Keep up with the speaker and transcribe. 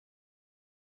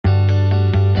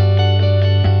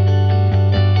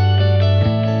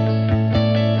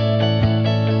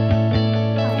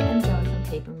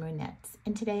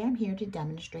today I'm here to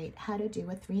demonstrate how to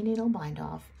do a 3-needle bind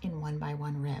off in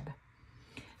 1x1 rib.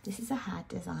 This is a hat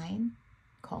design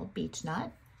called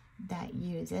Beechnut that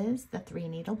uses the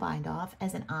 3-needle bind off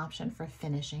as an option for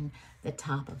finishing the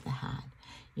top of the hat.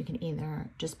 You can either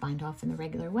just bind off in the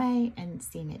regular way and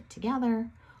seam it together,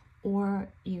 or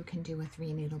you can do a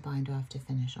 3-needle bind off to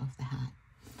finish off the hat.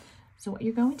 So what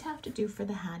you're going to have to do for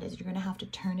the hat is you're going to have to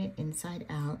turn it inside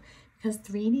out, because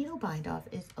 3-needle bind off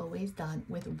is always done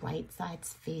with right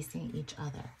sides facing each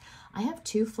other. I have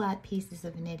 2 flat pieces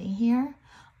of knitting here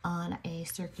on a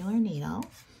circular needle.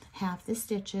 Half the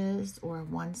stitches, or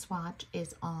one swatch,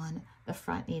 is on the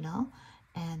front needle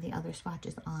and the other swatch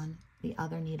is on the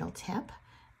other needle tip,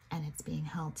 and it's being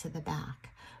held to the back.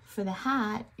 For the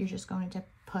hat, you're just going to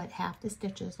put half the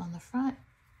stitches on the front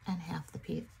and half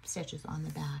the stitches on the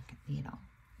back needle.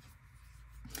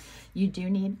 You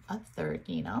do need a 3rd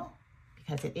needle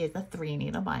because it is a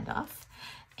 3-needle bind off,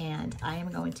 and I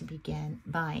am going to begin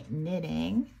by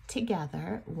knitting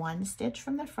together 1 stitch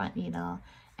from the front needle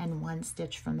and 1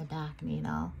 stitch from the back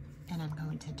needle, and I'm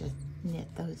going to just knit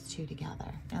those 2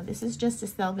 together. Now this is just a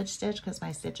selvage stitch because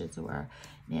my stitches were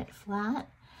knit flat.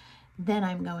 Then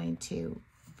I'm going to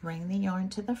bring the yarn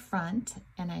to the front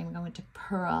and I'm going to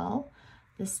purl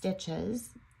the stitches,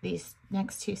 these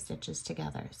next 2 stitches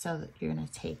together. So you're going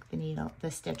to take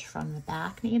the stitch from the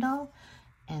back needle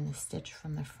and the stitch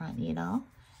from the front needle,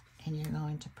 and you're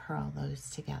going to purl those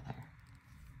together.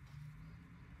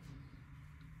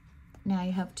 Now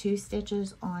you have 2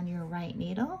 stitches on your right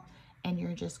needle, and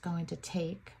you're just going to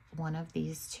take one of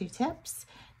these 2 tips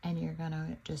and you're going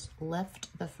to just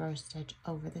lift the first stitch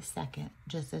over the second,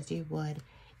 just as you would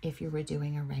if you were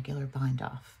doing a regular bind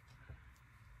off.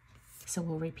 So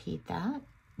we'll repeat that.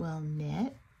 We'll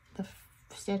knit the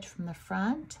stitch from the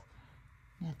front,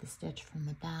 knit the stitch from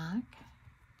the back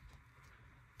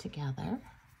together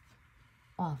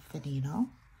off the needle,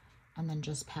 and then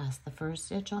just pass the first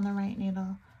stitch on the right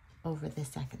needle over the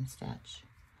second stitch.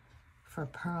 For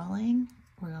purling,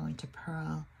 we're going to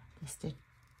purl the stitch,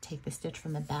 take the stitch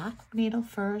from the back needle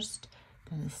first,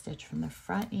 then the stitch from the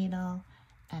front needle,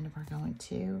 and we're going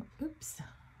to, we're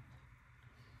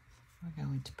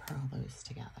going to purl those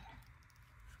together.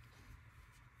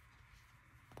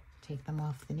 Take them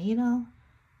off the needle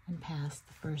and pass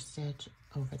the first stitch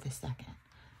over the second.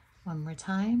 One more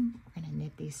time, we're going to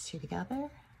knit these 2 together,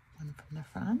 one from the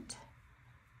front,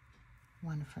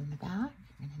 one from the back.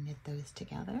 We're going to knit those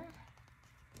together.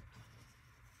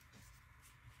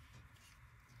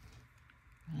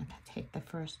 I'm going to take the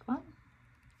first one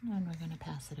and we're going to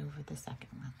pass it over the second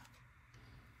one.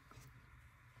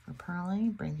 For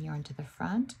purling, bring the yarn to the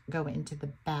front, go into the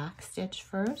back stitch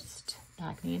first,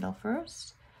 back needle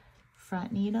first,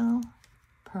 front needle,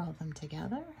 purl them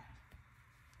together,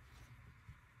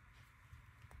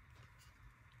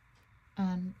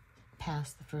 and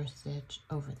pass the first stitch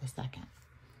over the second.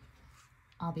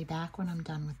 I'll be back when I'm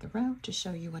done with the row to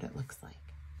show you what it looks like.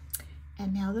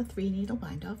 And now the 3-needle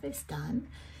bind off is done.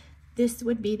 This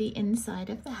would be the inside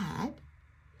of the hat.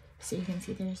 So you can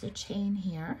see there's a chain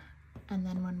here. And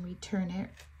then when we turn it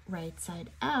right side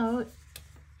out,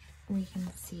 we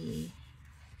can see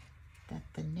that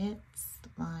the knits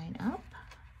line up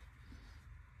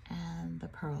and the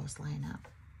pearls line up.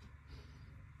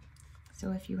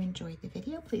 So if you enjoyed the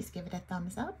video, please give it a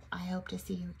thumbs up. I hope to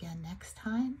see you again next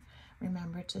time.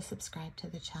 Remember to subscribe to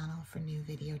the channel for new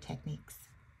video techniques.